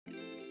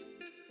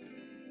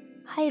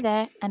Hi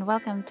there, and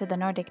welcome to the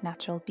Nordic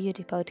Natural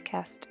Beauty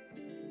Podcast.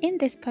 In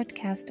this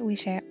podcast, we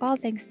share all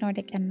things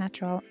Nordic and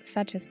natural,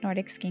 such as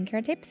Nordic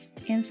skincare tips,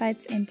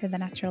 insights into the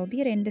natural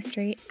beauty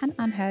industry, and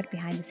unheard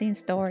behind the scenes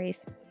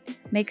stories.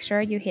 Make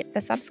sure you hit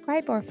the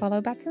subscribe or follow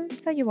button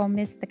so you won't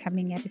miss the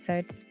coming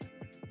episodes.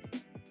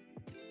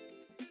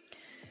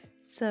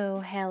 So,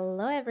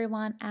 hello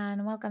everyone,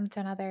 and welcome to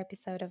another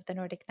episode of the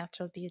Nordic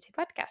Natural Beauty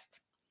Podcast.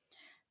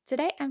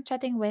 Today, I'm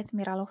chatting with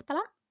Mira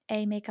Luhtala,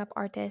 a makeup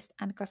artist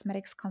and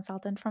cosmetics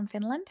consultant from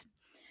Finland.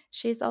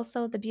 She's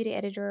also the beauty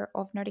editor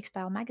of Nordic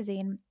Style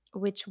magazine,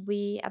 which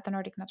we at the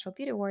Nordic Natural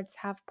Beauty Awards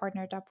have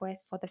partnered up with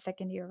for the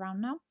second year round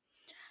now.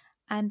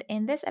 And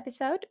in this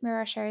episode,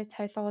 Mira shares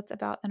her thoughts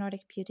about the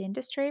Nordic beauty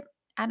industry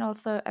and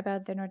also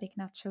about the Nordic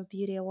Natural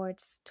Beauty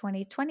Awards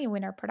 2020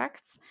 winner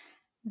products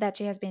that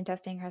she has been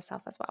testing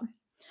herself as well.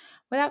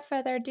 Without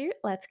further ado,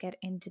 let's get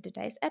into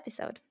today's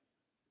episode.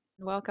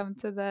 Welcome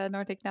to the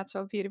Nordic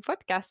Natural Beauty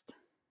Podcast.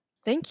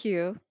 Thank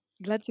you.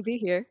 Glad to be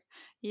here.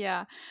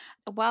 Yeah.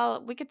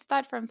 Well, we could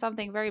start from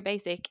something very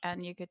basic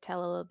and you could tell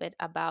a little bit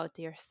about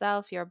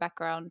yourself, your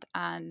background,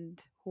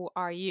 and who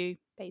are you,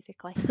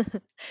 basically.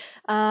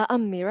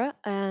 I'm Mira,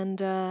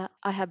 and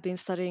I have been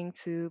studying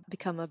to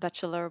become a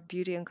Bachelor of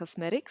Beauty and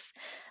Cosmetics.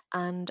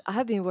 And I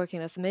have been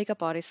working as a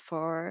makeup artist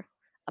for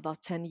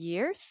about 10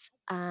 years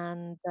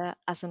and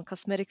as a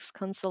cosmetics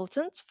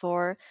consultant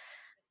for,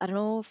 I don't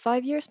know,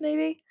 5 years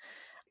maybe.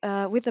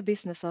 With the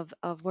business of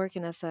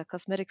working as a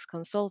cosmetics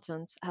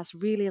consultant has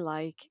really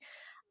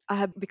I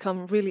have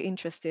become really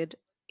interested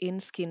in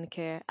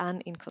skincare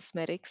and in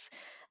cosmetics,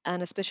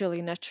 and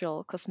especially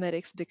natural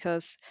cosmetics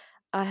because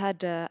I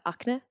had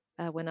acne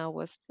when I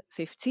was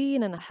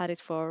 15 and I had it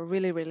for a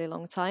really, really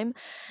long time.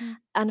 Mm.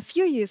 And a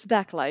few years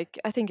back, like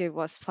I think it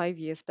was 5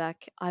 years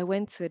back, I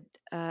went to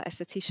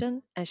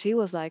esthetician and she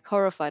was like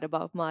horrified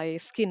about my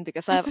skin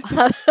because I've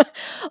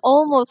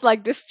almost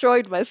like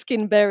destroyed my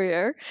skin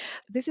barrier.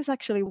 This is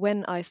actually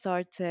when I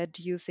started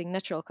using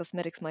natural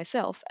cosmetics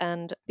myself.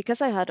 And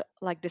because I had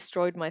like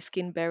destroyed my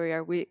skin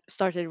barrier, we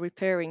started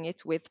repairing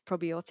it with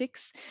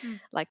probiotics, Mm.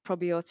 like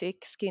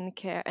probiotic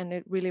skincare, and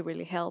it really,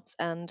 really helped.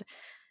 And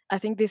I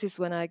think this is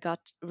when I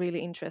got really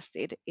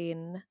interested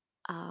in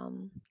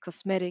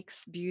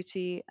cosmetics,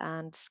 beauty,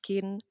 and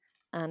skin,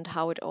 and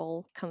how it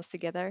all comes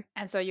together.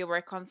 And so you were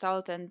a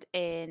consultant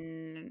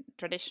in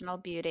traditional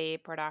beauty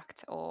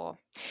product or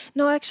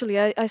No, actually,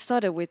 I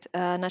started with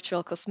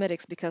natural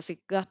cosmetics because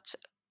it got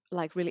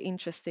like really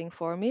interesting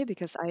for me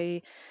because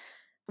I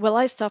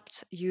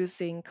stopped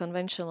using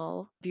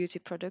conventional beauty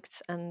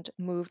products and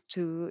moved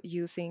to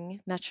using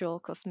natural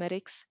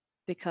cosmetics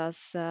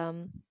because,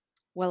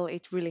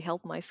 it really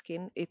helped my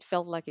skin. It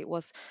felt like it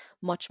was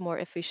much more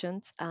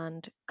efficient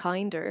and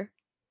kinder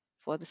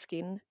for the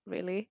skin,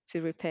 really,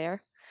 to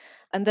repair.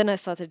 And then I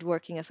started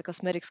working as a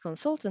cosmetics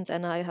consultant,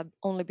 and I have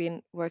only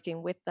been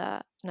working with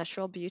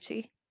natural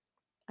beauty.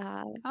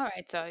 Uh, all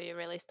right, so you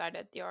really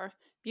started your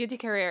beauty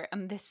career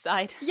on this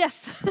side.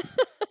 yes.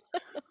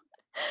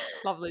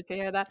 Lovely to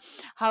hear that.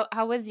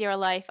 How was your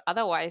life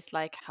otherwise?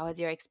 Like how has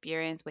your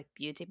experience with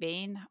beauty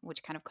been?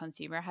 Which kind of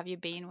consumer have you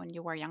been when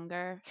you were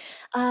younger?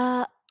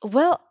 I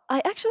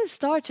actually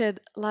started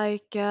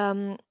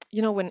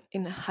when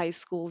in high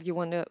school you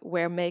want to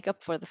wear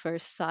makeup for the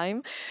first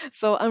time.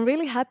 So I'm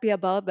really happy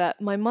about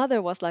that. My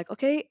mother was like,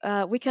 okay,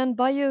 we can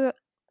buy you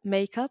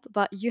makeup,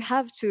 but you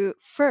have to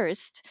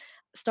first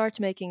start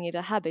making it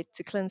a habit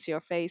to cleanse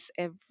your face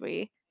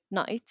every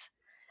night.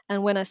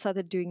 And when I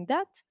started doing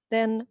that,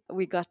 then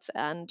we got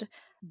and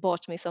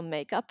bought me some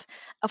makeup.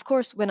 Of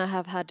course, when I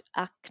have had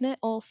acne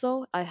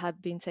also, I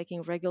have been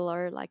taking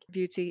regular like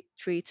beauty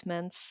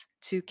treatments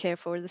to care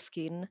for the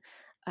skin.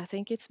 I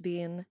think it's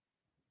been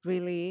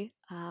really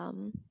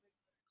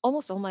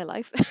almost all my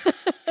life.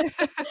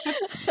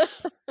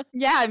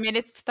 Yeah, I mean,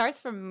 it starts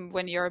from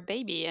when you're a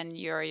baby and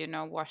you're,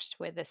 washed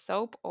with a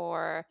soap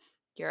or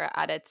you're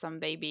added some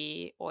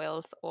baby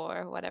oils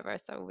or whatever.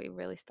 So we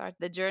really start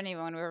the journey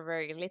when we were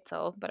very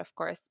little. But of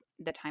course,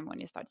 the time when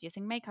you start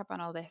using makeup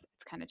and all this,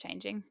 it's kind of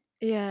changing.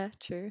 Yeah,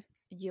 true.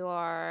 You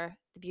are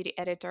the beauty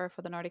editor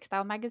for the Nordic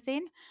Style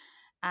magazine,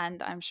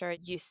 and I'm sure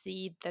you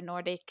see the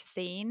Nordic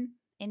scene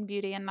in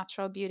beauty and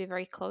natural beauty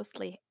very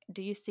closely.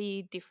 Do you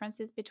see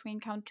differences between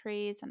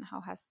countries, and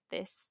how has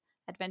this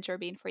adventure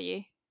been for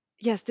you?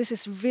 Yes, this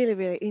is really,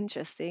 really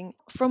interesting.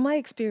 From my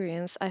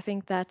experience, I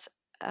think that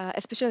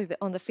especially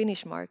on the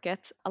Finnish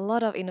market, a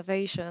lot of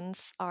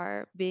innovations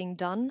are being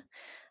done.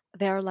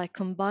 They are like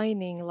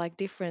combining like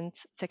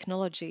different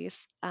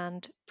technologies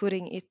and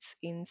putting it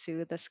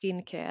into the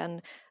skincare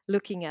and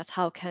looking at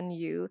how can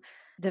you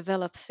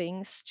develop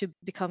things to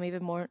become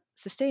even more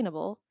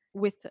sustainable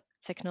with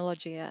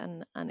technology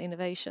and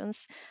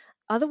innovations.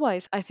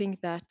 Otherwise, I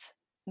think that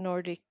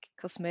Nordic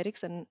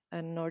cosmetics and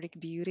Nordic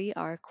beauty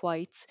are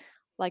quite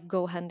like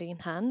go hand in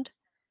hand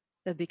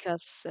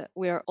because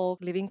we are all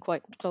living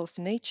quite close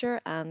to nature,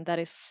 and that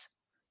is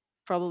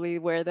probably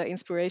where the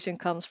inspiration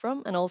comes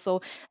from. And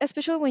also,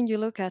 especially when you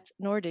look at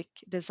Nordic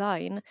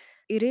design,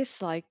 it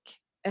is like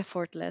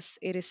effortless,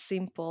 it is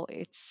simple,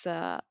 it's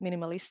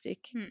minimalistic.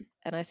 Hmm.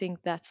 And I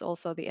think that's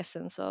also the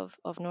essence of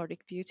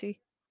Nordic beauty.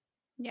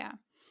 Yeah.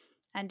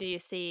 And do you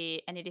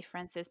see any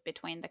differences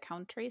between the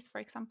countries, for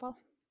example?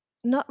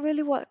 Not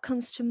really what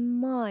comes to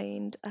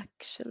mind,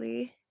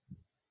 actually.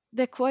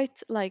 They're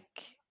quite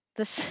like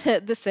the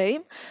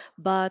same,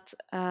 but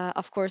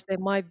of course there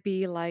might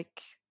be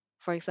like,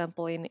 for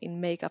example,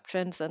 in makeup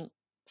trends and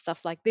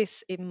stuff like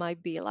this, it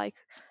might be like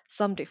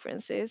some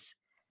differences.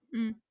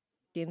 Mm.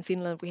 In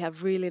Finland, we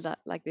have really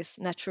like this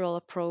natural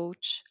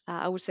approach.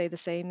 I would say the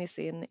same is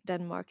in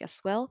Denmark as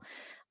well.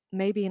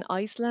 Maybe in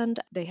Iceland,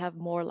 they have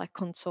more like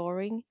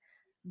contouring,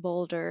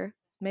 bolder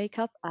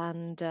makeup,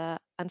 and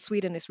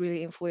Sweden is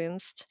really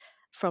influenced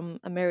from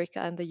America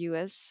and the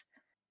US.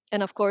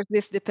 And of course,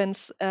 this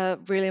depends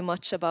really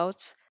much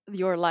about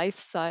your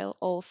lifestyle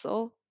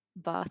also.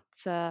 But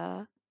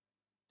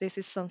this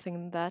is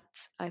something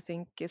that I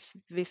think is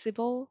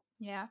visible.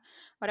 Yeah.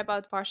 What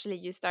about partially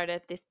you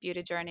started this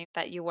beauty journey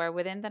that you were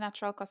within the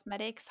natural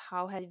cosmetics?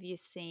 How have you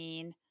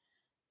seen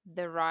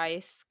the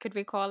rise, could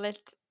we call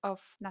it, of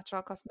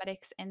natural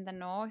cosmetics in the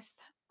north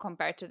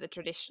compared to the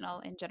traditional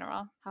in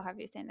general? How have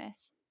you seen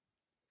this?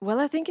 Well,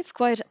 I think it's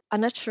quite a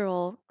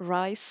natural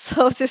rise,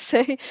 so to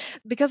say,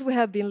 because we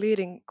have been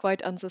leading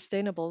quite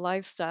unsustainable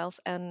lifestyles.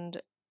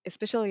 And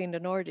especially in the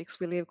Nordics,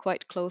 we live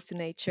quite close to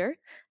nature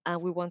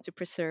and we want to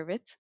preserve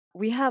it.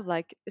 We have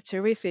like a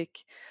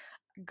terrific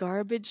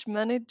garbage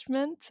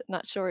management.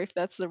 Not sure if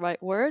that's the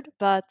right word,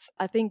 but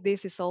I think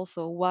this is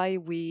also why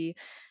we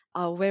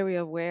are very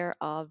aware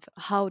of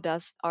how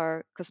does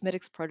our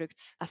cosmetics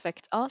products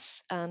affect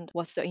us and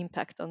what's the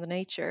impact on the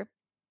nature.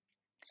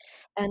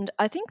 And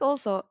I think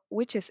also,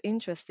 which is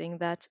interesting,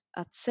 that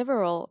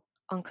several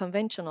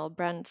unconventional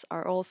brands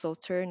are also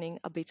turning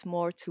a bit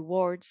more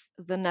towards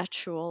the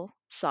natural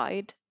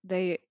side.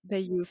 They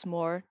use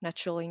more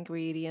natural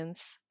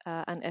ingredients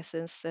and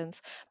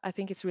essences. I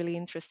think it's really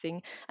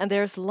interesting, and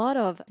there's a lot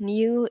of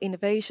new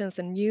innovations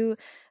and new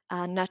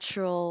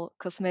natural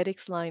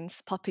cosmetics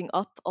lines popping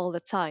up all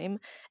the time.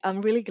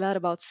 I'm really glad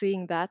about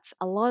seeing that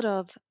a lot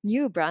of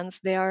new brands,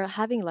 they are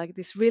having like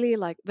this really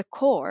like the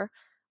core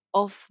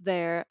of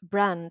their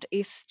brand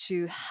is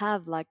to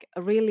have like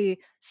a really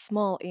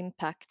small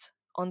impact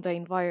on the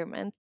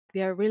environment.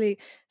 They are really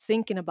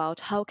thinking about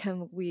how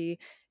can we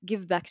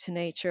give back to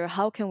nature,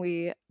 how can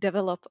we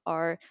develop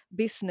our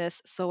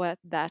business so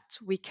that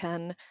we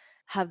can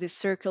have this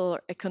circular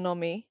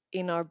economy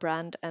in our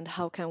brand, and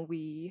how can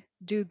we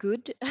do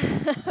good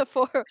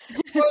for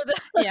the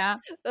Yeah.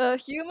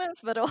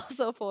 humans but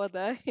also for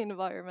the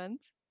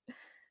environment.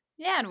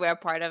 Yeah, and we're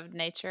part of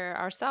nature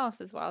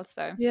ourselves as well.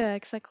 So, Yeah,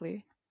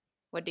 exactly.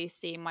 what do you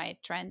see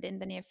might trend in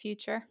the near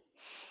future?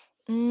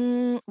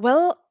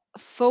 Well,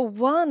 for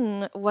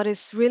one, what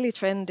is really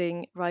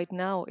trending right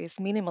now is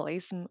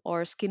minimalism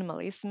or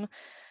skinimalism.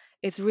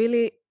 It's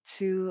really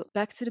to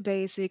back to the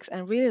basics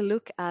and really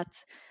look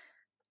at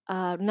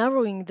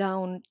narrowing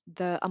down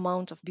the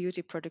amount of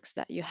beauty products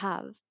that you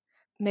have.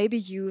 Maybe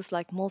use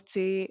like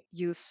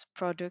multi-use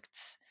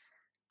products.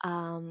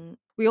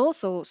 We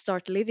also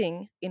start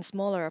living in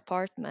smaller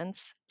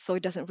apartments, so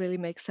it doesn't really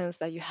make sense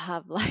that you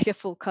have like a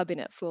full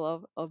cabinet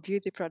full of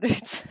beauty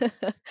products.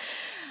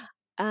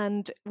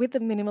 And with the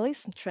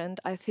minimalism trend,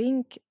 I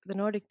think the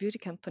Nordic beauty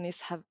companies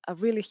have a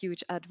really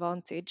huge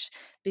advantage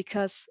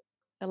because,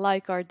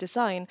 like our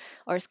design,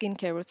 our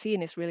skincare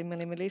routine is really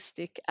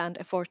minimalistic and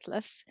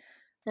effortless.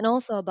 And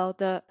also about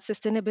the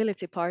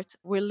sustainability part,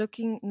 we're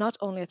looking not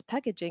only at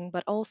packaging,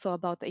 but also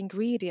about the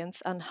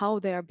ingredients and how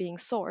they are being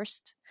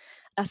sourced.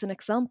 As an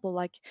example,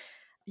 like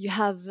you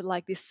have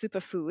like this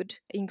superfood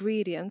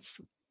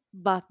ingredients,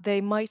 but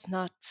they might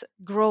not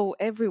grow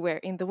everywhere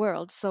in the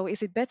world. So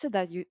is it better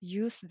that you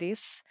use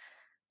this?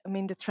 I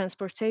mean, the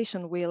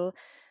transportation will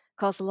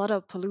cause a lot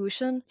of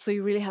pollution, so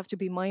you really have to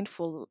be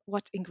mindful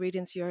what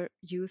ingredients you're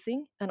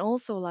using, and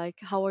also like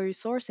how are you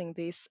sourcing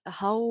this,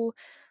 how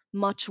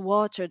much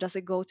water does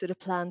it go to the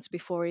plant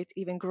before it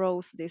even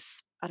grows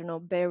this, I don't know,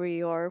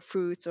 berry or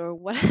fruit or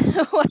what,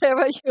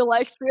 whatever you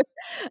like to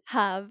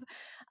have.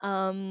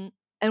 Um,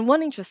 and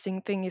one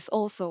interesting thing is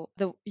also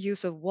the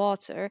use of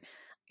water.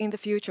 In the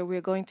future,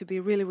 we're going to be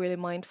really, really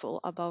mindful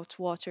about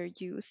water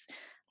use.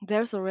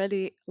 There's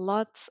already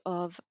lots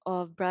of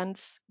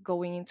brands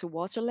going into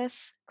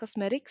waterless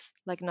cosmetics,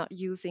 like not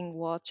using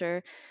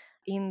water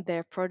in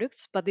their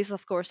products. But this,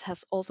 of course,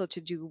 has also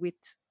to do with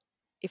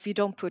if you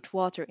don't put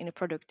water in a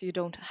product, you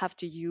don't have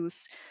to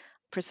use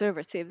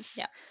preservatives.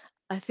 Yeah.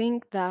 I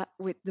think that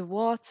with the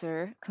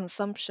water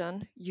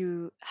consumption,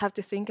 you have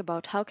to think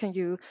about how can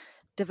you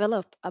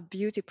develop a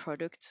beauty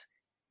product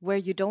where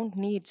you don't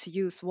need to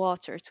use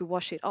water to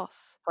wash it off,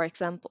 for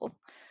example.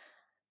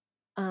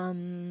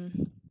 Um,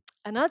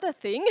 Another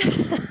thing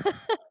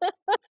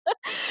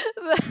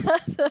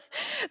that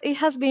it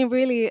has been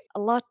really a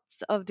lot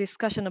of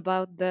discussion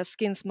about the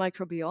skin's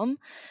microbiome,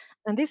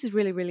 and this is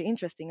really really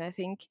interesting, I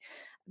think,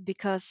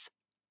 because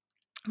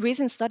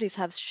recent studies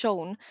have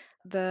shown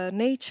the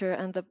nature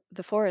and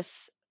the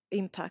forest's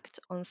impact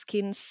on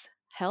skin's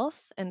health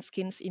and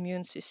skin's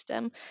immune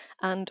system.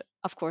 And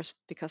of course,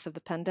 because of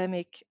the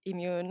pandemic,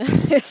 immune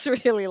is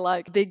really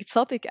like big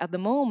topic at the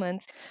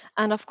moment.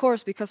 And of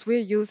course, because we're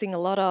using a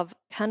lot of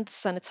hand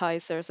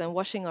sanitizers and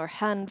washing our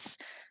hands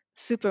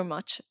super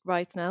much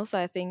right now. So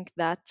I think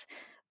that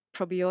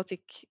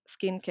probiotic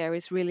skincare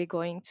is really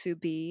going to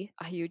be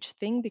a huge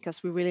thing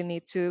because we really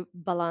need to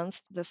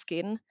balance the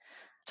skin.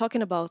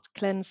 Talking about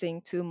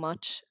cleansing too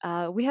much,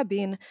 we have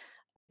been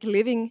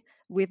living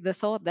with the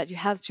thought that you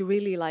have to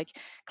really like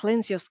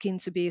cleanse your skin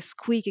to be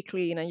squeaky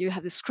clean and you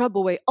have to scrub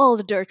away all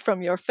the dirt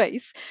from your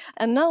face.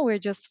 And now we're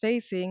just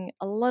facing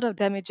a lot of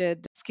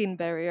damaged skin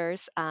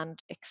barriers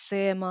and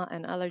eczema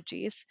and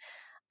allergies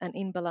and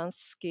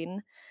imbalanced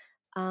skin.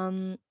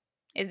 Um,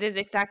 Is this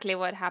exactly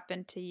what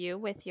happened to you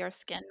with your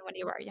skin when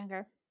you were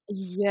younger?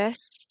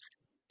 yes,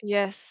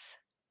 yes,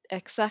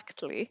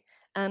 exactly.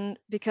 And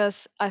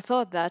because I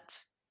thought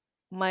that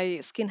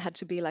my skin had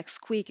to be like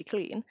squeaky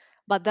clean,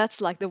 but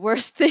that's like the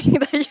worst thing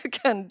that you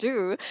can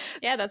do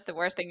Yeah, that's the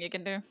worst thing you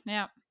can do.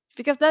 Yeah.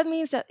 because that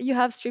means that you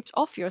have stripped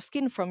off your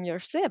skin from your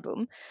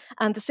sebum,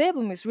 and the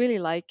sebum is really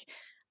like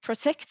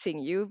protecting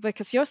you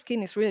because your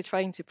skin is really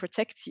trying to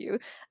protect you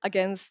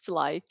against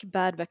like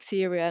bad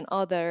bacteria and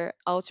other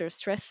outer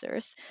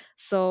stressors.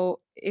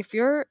 So if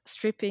you're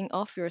stripping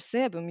off your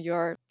sebum,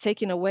 you're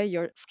taking away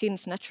your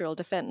skin's natural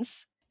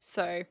defense.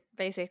 So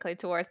basically,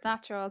 towards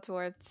natural,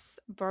 towards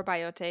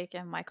probiotic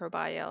and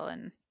microbial,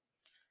 and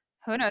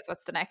who knows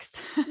what's the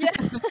next. Yeah.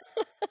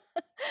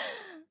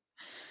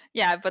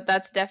 Yeah, but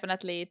that's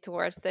definitely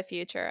towards the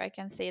future. I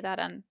can see that.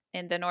 And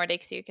in the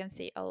Nordics, you can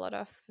see a lot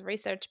of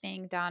research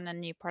being done and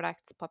new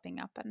products popping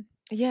up. And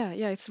Yeah,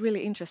 yeah, it's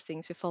really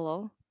interesting to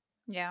follow.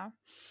 yeah,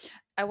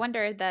 I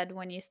wonder that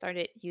when you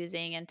started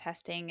using and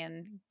testing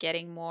and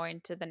getting more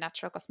into the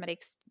natural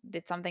cosmetics,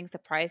 did something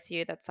surprise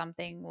you that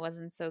something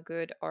wasn't so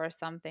good or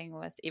something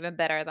was even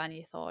better than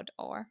you thought?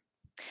 Or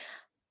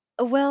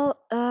Well,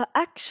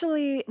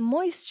 actually,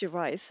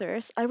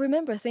 moisturizers, I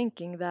remember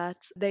thinking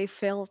that they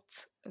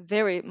felt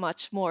very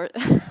much more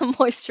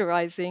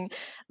moisturizing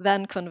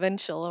than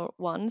conventional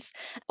ones.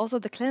 Also,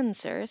 the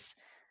cleansers,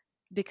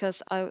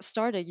 because I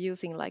started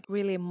using like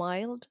really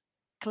mild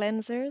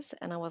cleansers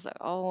and I was like,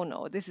 oh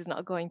no, this is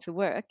not going to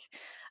work.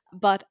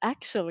 But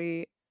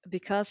actually,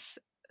 because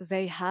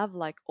they have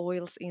like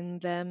oils in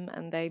them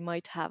and they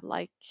might have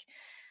like,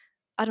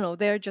 I don't know,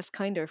 they're just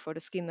kinder for the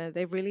skin. And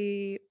they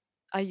really,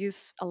 I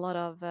use a lot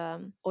of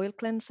oil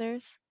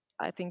cleansers.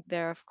 I think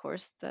they're, of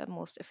course, the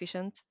most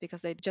efficient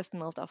because they just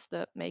melt off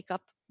the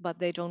makeup, but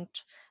they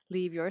don't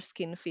leave your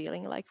skin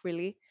feeling like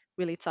really,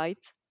 really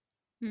tight.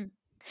 hmm.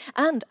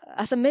 And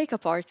as a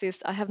makeup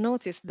artist, I have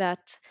noticed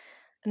that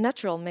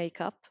natural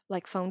makeup,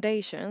 like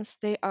foundations,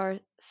 they are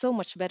so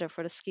much better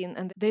for the skin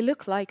and they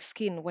look like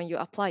skin when you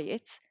apply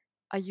it.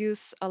 I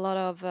use a lot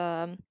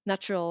of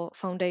natural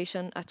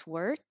foundation at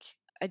work.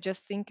 I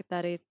just think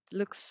that it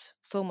looks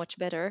so much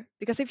better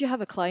because if you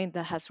have a client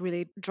that has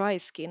really dry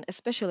skin,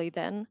 especially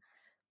then,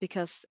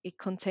 because it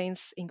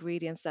contains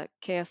ingredients that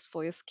cares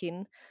for your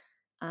skin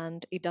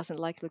and it doesn't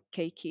like look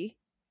cakey.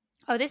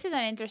 Oh, this is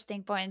an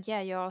interesting point.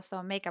 Yeah, you're also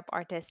a makeup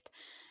artist.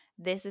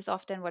 This is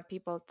often what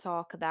people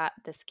talk that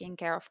the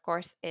skincare, of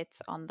course,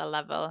 it's on the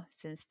level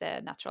since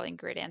the natural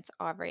ingredients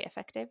are very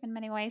effective in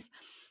many ways.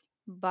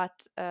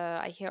 But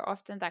I hear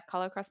often that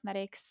color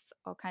cosmetics,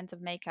 all kinds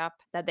of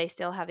makeup, that they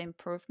still have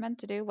improvement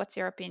to do. What's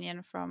your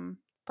opinion from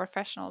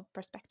professional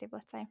perspective,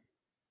 let's say?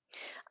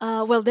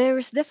 Well, there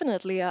is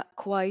definitely a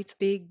quite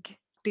big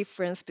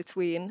difference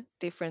between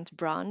different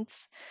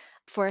brands.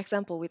 For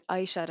example, with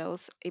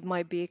eyeshadows, it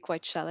might be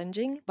quite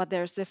challenging, but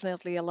there's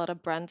definitely a lot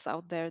of brands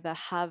out there that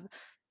have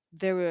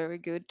very, very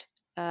good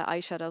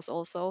eyeshadows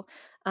also.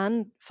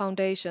 And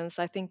foundations,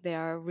 I think they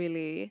are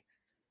really,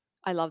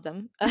 I love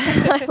them.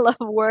 I love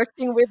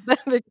working with them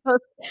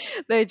because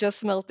they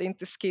just melt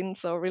into skin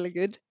so really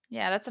good.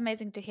 Yeah, that's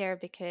amazing to hear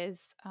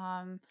because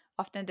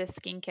often the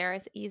skincare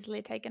is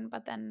easily taken,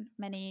 but then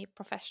many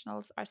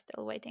professionals are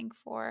still waiting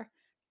for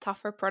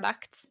tougher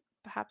products,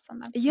 perhaps on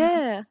them.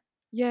 Mhm. Yeah,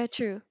 yeah,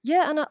 true.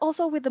 Yeah, and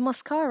also with the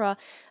mascara,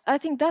 I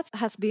think that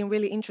has been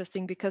really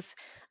interesting because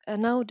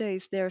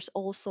nowadays there's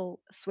also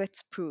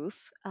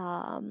sweat-proof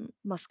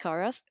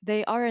mascaras.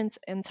 They aren't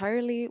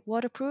entirely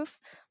waterproof,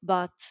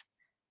 but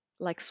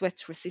like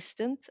sweat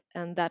resistant,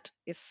 and that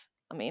is,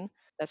 I mean,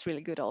 that's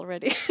really good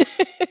already.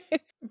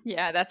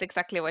 Yeah, that's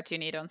exactly what you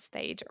need on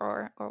stage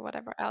or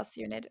whatever else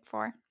you need it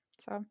for.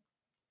 So,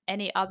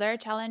 any other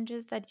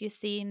challenges that you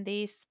see in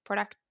these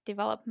product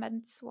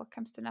developments when it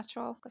comes to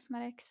natural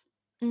cosmetics?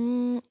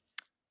 Mm,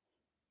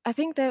 I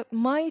think there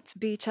might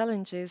be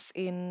challenges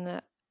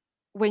in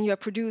when you are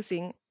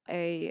producing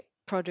a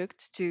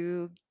product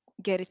to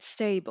get it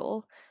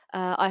stable.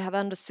 I have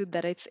understood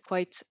that it's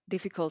quite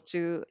difficult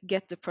to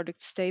get the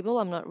product stable.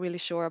 I'm not really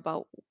sure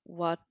about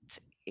what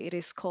it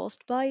is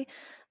caused by.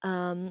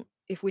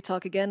 If we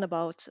talk again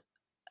about,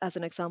 as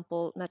an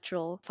example,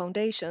 natural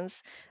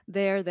foundations,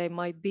 there they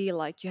might be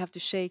like you have to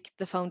shake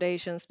the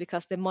foundations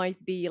because there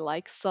might be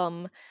like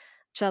some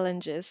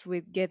challenges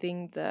with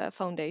getting the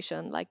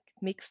foundation like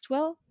mixed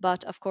well.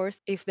 But of course,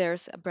 if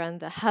there's a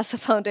brand that has a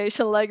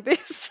foundation like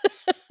this,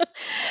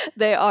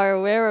 they are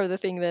aware of the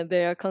thing that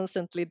they are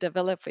constantly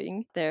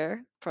developing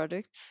their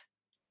products.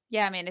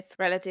 Yeah, I mean, it's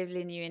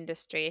relatively new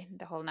industry,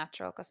 the whole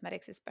natural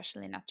cosmetics,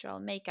 especially natural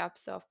makeup.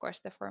 So, of course,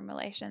 the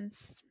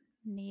formulations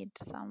need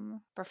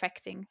some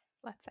perfecting,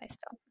 let's say,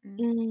 still.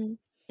 Mm.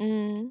 Mm,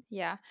 mm,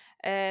 Yeah.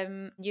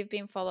 You've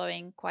been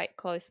following quite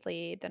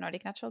closely the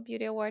Nordic Natural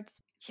Beauty Awards.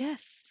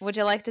 yes. Would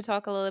you like to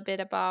talk a little bit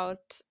about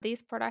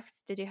these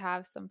products? Did you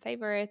have some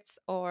favorites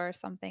or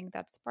something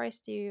that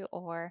surprised you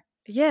or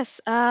Yes.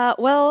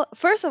 Well,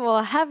 first of all,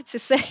 I have to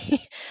say,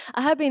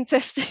 I have been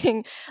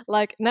testing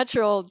like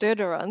natural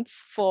deodorants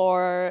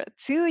for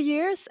 2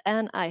 years,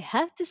 and I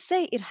have to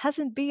say it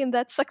hasn't been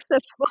that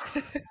successful.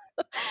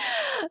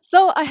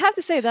 So I have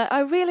to say that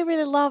I really,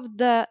 really loved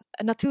the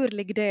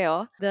Naturlig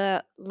Deo,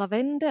 the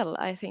lavendel,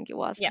 I think it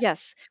was. yeah.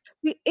 Yes,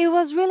 it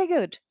was really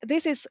good.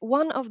 This is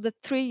one of the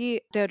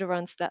three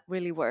deodorants that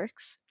really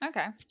works.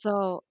 Okay.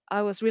 So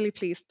I was really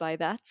pleased by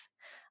that.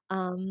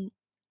 Um,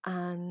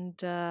 and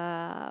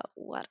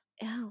what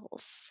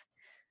else?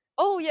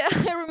 Oh yeah,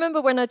 I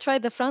remember when I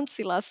tried the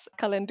Francilas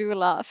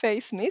Calendula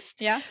face mist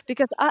Yeah.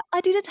 because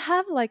I didn't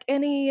have like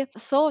any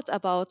thought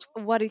about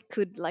what it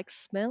could like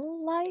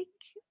smell like.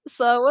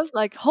 So I was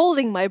like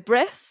holding my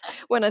breath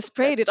when I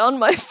sprayed it on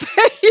my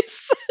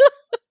face.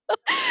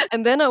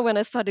 And then when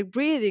I started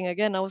breathing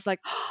again, I was like,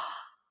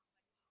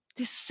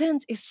 this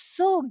scent is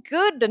so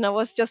good. And I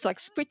was just like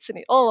spritzing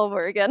it all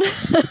over again.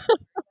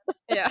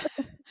 Yeah.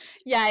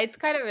 Yeah, it's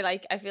kind of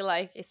like I feel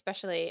like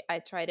especially I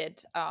tried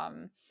it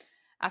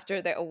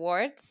after the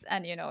awards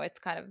and it's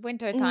kind of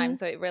winter time Mm.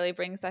 so it really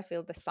brings I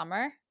feel the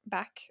summer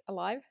back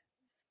alive.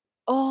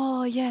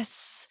 Oh,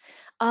 yes.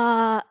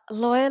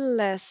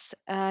 Loelle's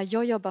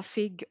jojoba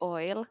fig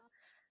oil.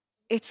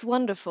 It's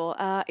wonderful.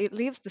 It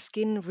leaves the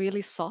skin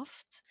really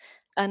soft.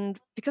 And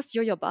because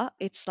jojoba,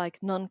 it's like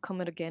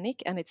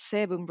non-comedogenic and it's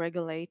sebum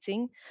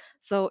regulating.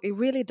 So it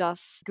really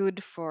does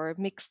good for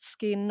mixed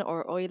skin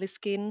or oily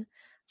skin.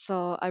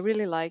 So I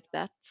really like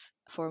that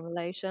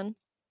formulation.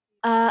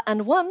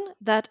 And one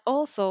that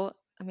also,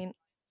 I mean,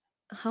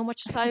 how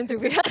much time do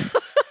we have?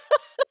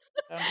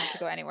 I don't have to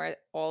go anywhere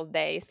all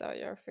day so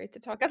you're free to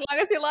talk as long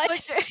as you like.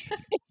 Okay.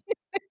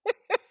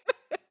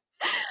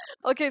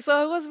 Okay,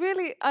 so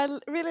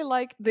really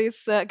liked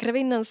this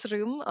Grevinnans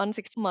Rum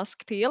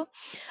Ansiktsmask peel.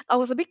 I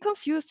was a bit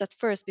confused at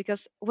first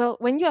because, well,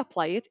 when you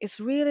apply it, it's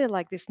really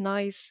like this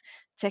nice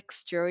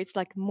texture. It's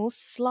like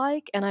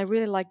mousse-like, and I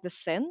really like the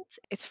scent.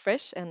 It's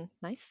fresh and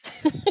nice.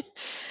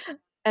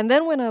 And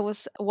then when I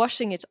was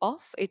washing it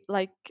off, it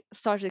like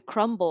started to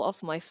crumble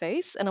off my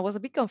face, and I was a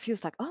bit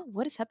confused, like, oh,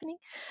 what is happening?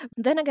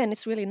 Then again,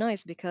 it's really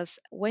nice because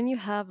when you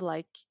have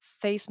like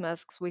face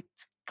masks with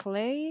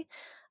clay,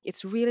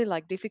 it's really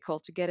like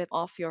difficult to get it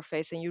off your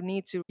face and you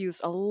need to use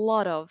a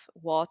lot of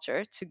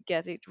water to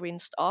get it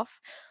rinsed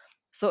off.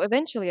 So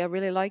eventually I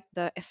really like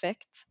the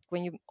effect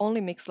when you only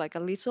mix like a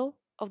little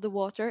of the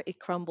water, it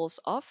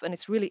crumbles off and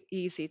it's really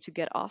easy to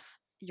get off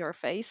your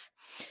face.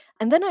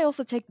 And then I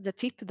also take the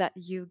tip that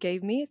you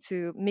gave me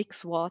to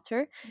mix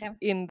water Yeah,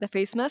 in the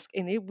face mask,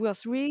 and it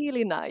was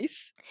really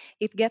nice.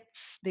 It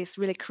gets this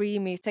really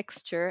creamy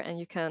texture, and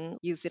you can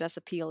use it as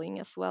a peeling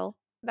as well.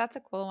 that's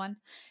a cool one.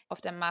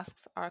 Often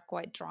masks are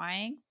quite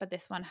drying but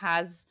this one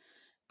has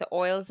the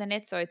oils in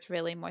it so it's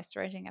really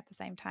moisturizing at the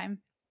same time.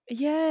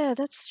 Yeah,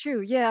 that's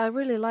true. Yeah, I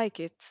really like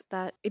it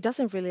that it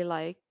doesn't really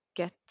like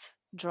get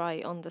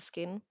dry on the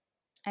skin.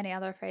 Any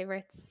other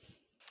favorites?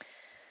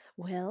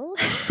 Well,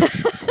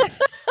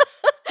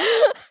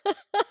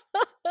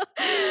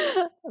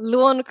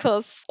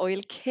 Luonkos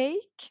oil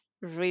cake,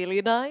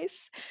 really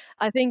nice.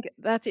 I think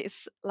that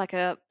is like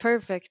a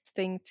perfect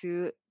thing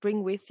to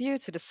bring with you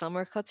to the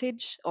summer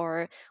cottage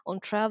or on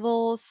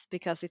travels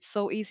because it's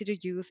so easy to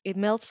use. It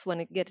melts when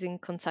it gets in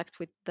contact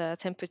with the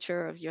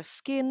temperature of your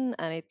skin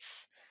and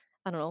it's,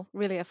 I don't know,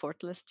 really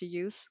effortless to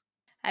use.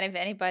 And if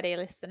anybody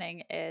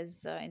listening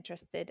is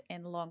interested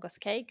in longos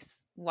cakes,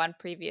 one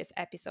previous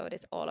episode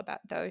is all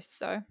about those,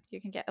 so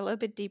you can get a little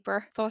bit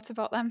deeper thoughts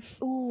about them.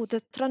 Ooh,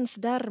 the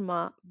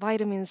Transderma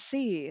vitamin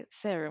C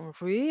serum,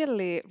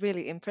 really,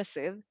 really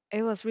impressive.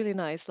 It was really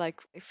nice. Like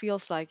it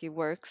feels like it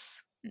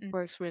Mm.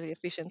 works really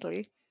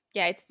efficiently.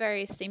 Yeah, it's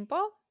very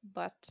simple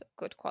but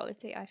good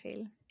quality, I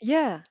feel.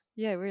 Yeah,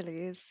 yeah, it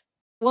really is.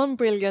 One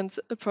brilliant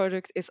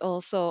product is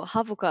also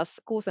Havukas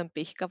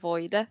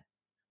kuusenpihkavoide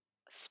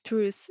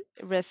spruce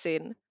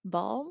resin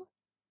balm.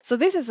 So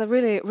this is a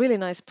really, really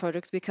nice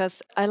product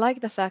because I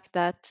like the fact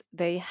that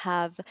they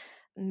have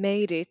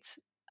made it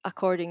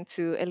according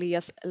to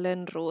Elias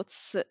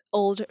Lönnroth's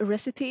old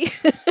recipe.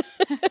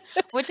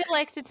 Would you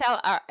like to tell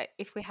our,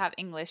 if we have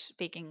English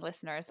speaking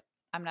listeners?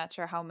 I'm not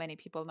sure how many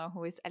people know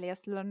who is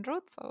Elias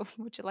Lönnrot, so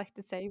would you like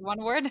to say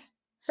one word?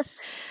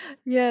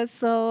 Yeah,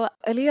 so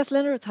Elias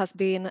Lönnroth has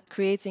been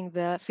creating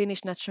the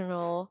Finnish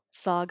national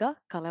saga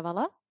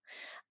Kalevala,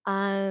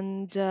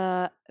 and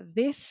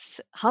this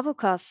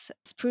Havukas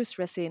spruce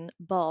resin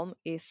balm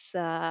is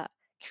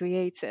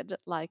created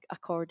like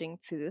according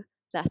to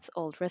that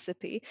old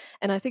recipe.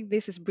 And I think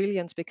this is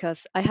brilliant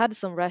because I had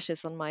some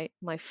rashes on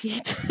my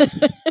feet.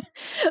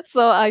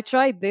 So I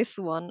tried this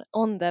one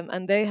on them,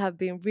 and they have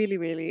been really,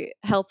 really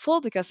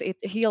helpful because it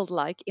healed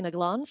like in a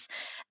glance.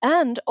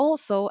 And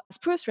also,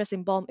 spruce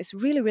resin balm is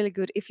really, really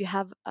good if you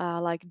have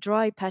like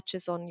dry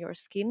patches on your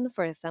skin.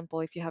 For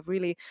example, if you have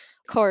really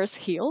coarse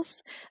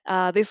heels,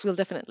 this will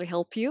definitely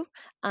help you.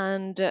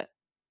 And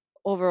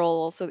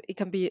overall, also, it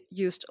can be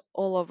used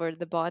all over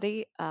the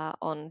body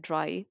on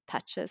dry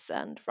patches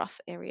and rough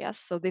areas.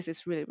 So this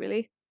is really,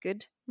 really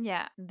good.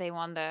 Yeah, they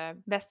won the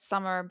Best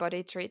Summer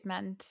Body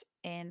Treatment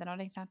in the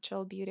Nordic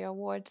Natural Beauty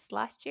Awards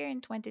last year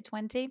in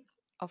 2020.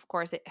 Of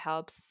course, it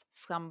helps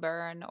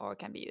sunburn or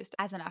can be used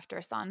as an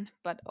after sun,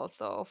 but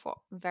also for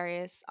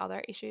various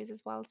other issues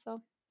as well.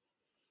 So,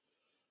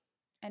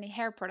 any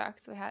hair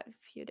products, we had a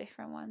few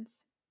different ones.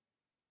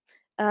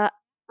 Uh,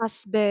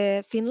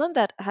 Asbe Finland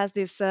that has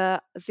this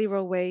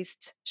zero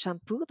waste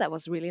shampoo that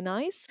was really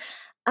nice,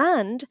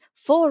 and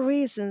Four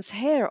Reasons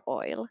hair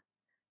oil.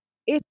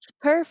 It's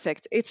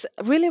perfect. It's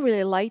really,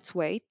 really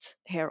lightweight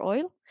hair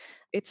oil.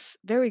 It's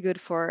very good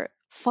for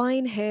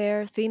fine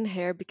hair, thin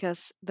hair,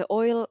 because the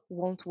oil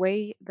won't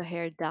weigh the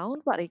hair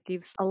down, but it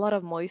gives a lot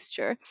of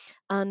moisture.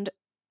 And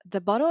the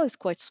bottle is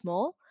quite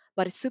small,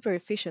 but it's super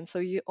efficient. So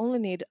you only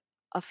need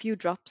a few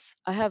drops.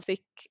 I have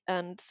thick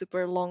and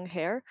super long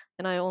hair,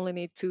 and I only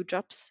need 2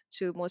 drops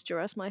to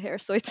moisturize my hair.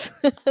 So it's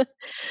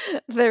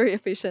very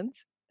efficient.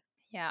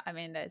 Yeah, I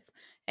mean,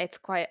 it's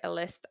quite a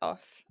list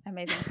of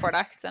amazing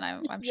products, and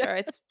I'm Yeah. sure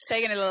it's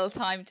taken a little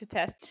time to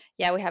test.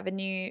 Yeah, we have a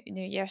new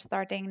year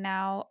starting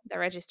now. The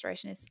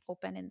registration is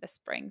open in the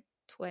spring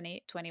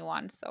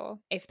 2021.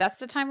 So if that's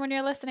the time when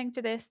you're listening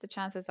to this, the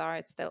chances are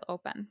it's still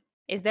open.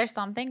 Is there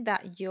something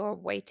that you're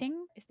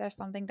waiting? Is there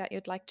something that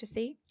you'd like to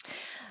see?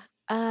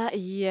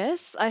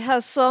 Yes, I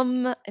have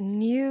some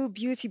new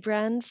beauty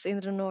brands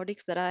in the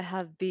Nordics that I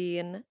have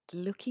been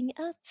looking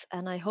at,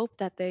 and I hope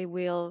that they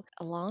will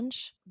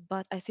launch.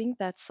 But I think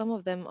that some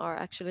of them are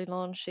actually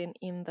launching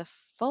in the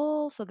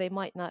fall, so they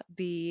might not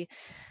be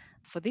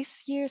for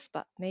this year's,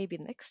 but maybe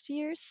next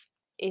year's.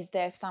 Is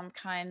there some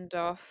kind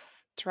of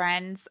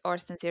trends, or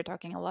since you're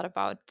talking a lot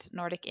about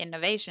Nordic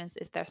innovations,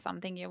 is there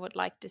something you would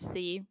like to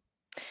see?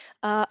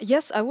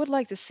 Yes, I would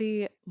like to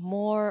see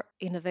more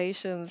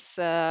innovations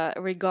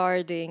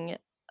regarding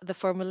the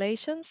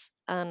formulations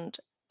and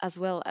as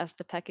well as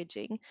the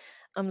packaging.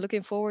 I'm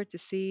looking forward to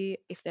see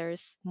if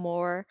there's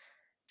more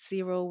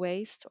zero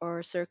waste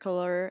or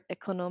circular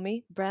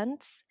economy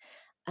brands.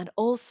 And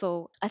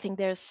also, I think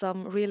there's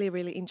some really,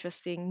 really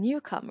interesting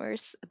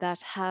newcomers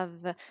that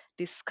have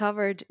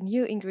discovered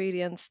new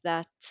ingredients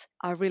that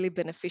are really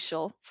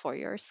beneficial for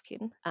your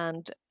skin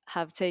and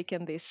have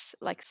taken this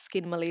like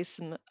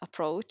skinmalism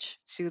approach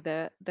to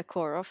the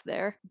core of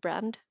their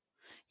brand.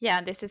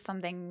 Yeah, this is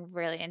something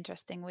really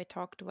interesting. We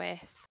talked with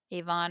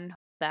Ivan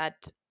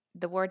that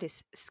the word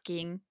is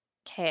skin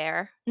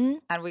care,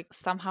 Mm. and we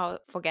somehow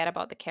forget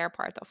about the care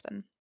part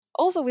often.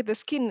 Also with the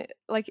skin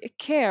like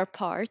care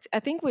part, I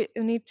think we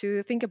need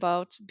to think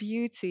about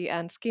beauty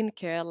and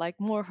skincare like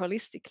more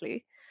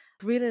holistically.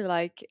 Really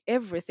like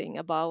everything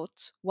about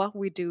what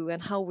we do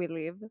and how we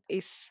live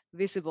is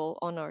visible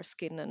on our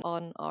skin and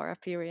on our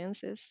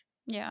appearances.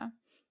 Yeah,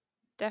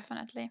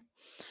 definitely.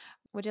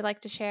 Would you like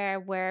to share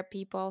where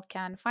people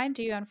can find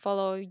you and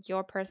follow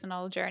your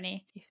personal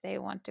journey if they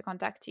want to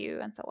contact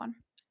you and so on?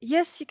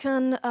 Yes, you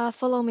can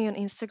follow me on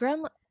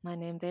Instagram. My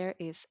name there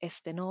is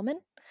Estenomen.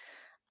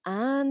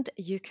 And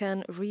you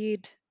can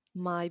read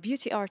my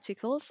beauty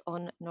articles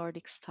on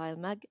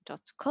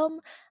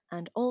nordicstylemag.com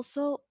and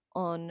also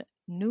on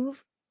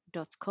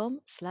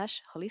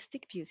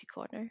nuv.com/holistic beauty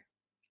corner.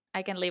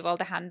 I can leave all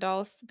the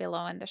handles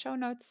below in the show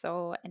notes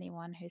so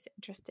anyone who's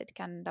interested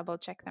can double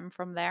check them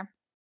from there.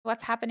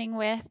 What's happening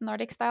with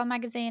Nordic Style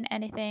Magazine?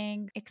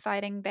 Anything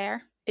exciting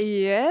there?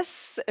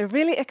 Yes,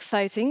 really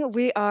exciting.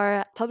 We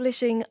are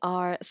publishing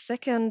our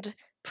second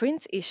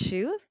print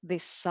issue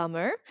this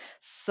summer.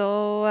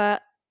 So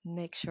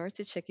make sure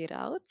to check it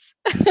out.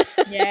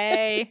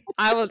 Yay!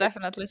 I will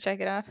definitely check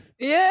it out.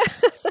 Yeah.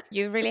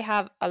 You really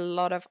have a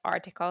lot of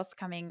articles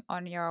coming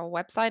on your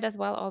website as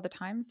well all the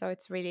time. So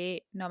it's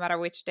really, no matter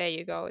which day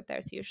you go,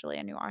 there's usually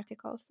a new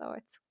article. So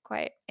it's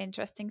quite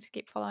interesting to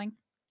keep following.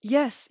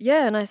 Yes,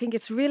 yeah, and I think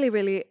it's really,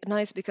 really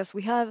nice because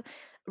we have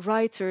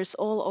writers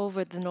all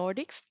over the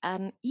Nordics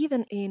and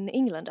even in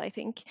England, I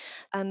think.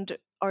 And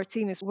our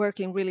team is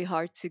working really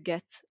hard to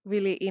get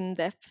really in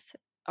depth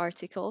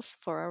articles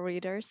for our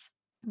readers.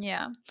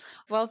 Yeah.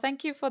 Well,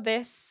 thank you for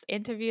this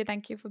interview.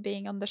 Thank you for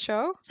being on the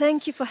show.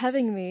 Thank you for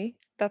having me.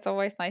 That's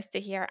always nice to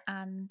hear.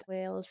 And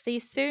we'll see you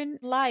soon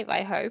live,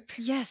 I hope.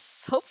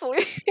 Yes,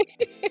 hopefully.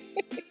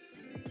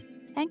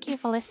 Thank you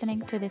for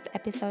listening to this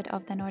episode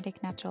of the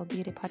Nordic Natural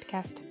Beauty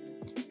Podcast.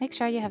 Make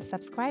sure you have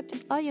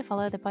subscribed or you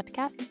follow the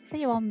podcast so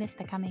you won't miss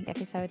the coming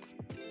episodes.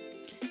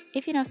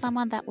 If you know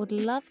someone that would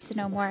love to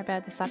know more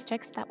about the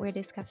subjects that we're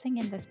discussing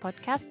in this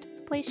podcast,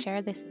 please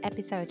share this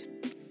episode.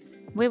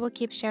 We will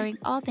keep sharing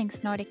all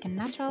things Nordic and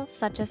natural,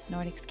 such as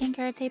Nordic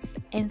skincare tips,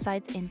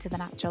 insights into the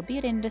natural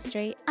beauty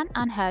industry, and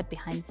unheard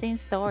behind the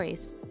scenes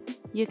stories.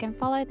 You can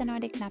follow the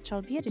Nordic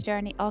Natural Beauty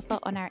Journey also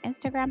on our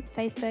Instagram,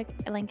 Facebook,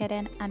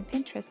 LinkedIn, and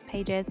Pinterest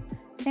pages,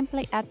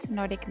 simply at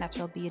Nordic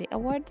Natural Beauty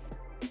Awards,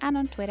 and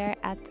on Twitter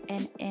at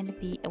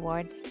NNB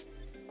Awards.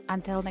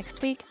 Until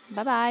next week,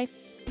 bye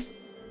bye!